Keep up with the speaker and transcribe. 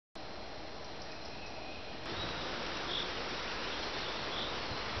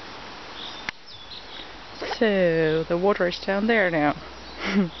So the water is down there now.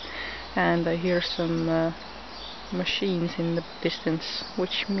 And I hear some machines in the distance,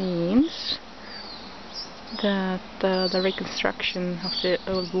 which means that the reconstruction of the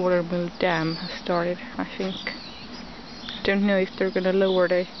old watermill dam has started, I think. I don't know if they're gonna lower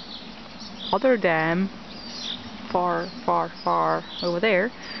the other dam far over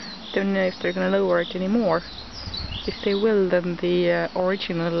there. Don't know if they're gonna lower it anymore. If they will, then the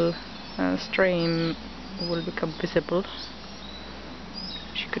original stream will become visible,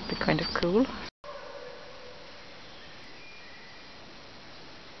 which could be kind of cool.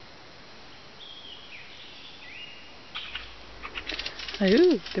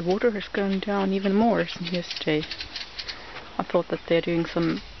 Oh, the water has gone down even more since yesterday. I thought that they're doing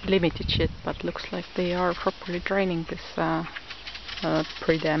some limited shit, but looks like they are properly draining this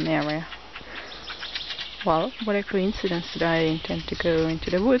pre-dam area. Well, what a coincidence that I intend to go into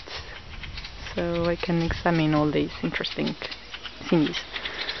the woods, so I can examine all these interesting things.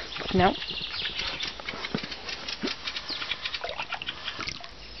 But no.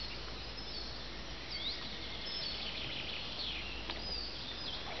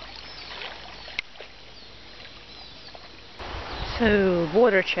 So,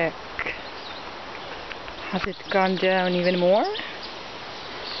 water check. Has it gone down even more?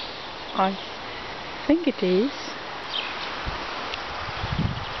 I think it is.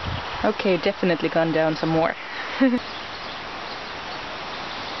 Okay, definitely gone down some more.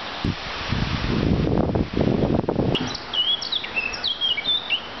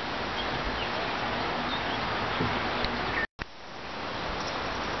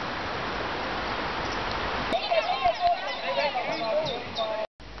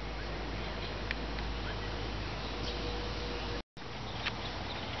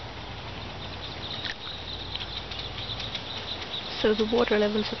 So the water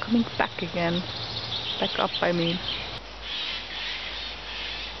levels are coming back again. Back up, I mean.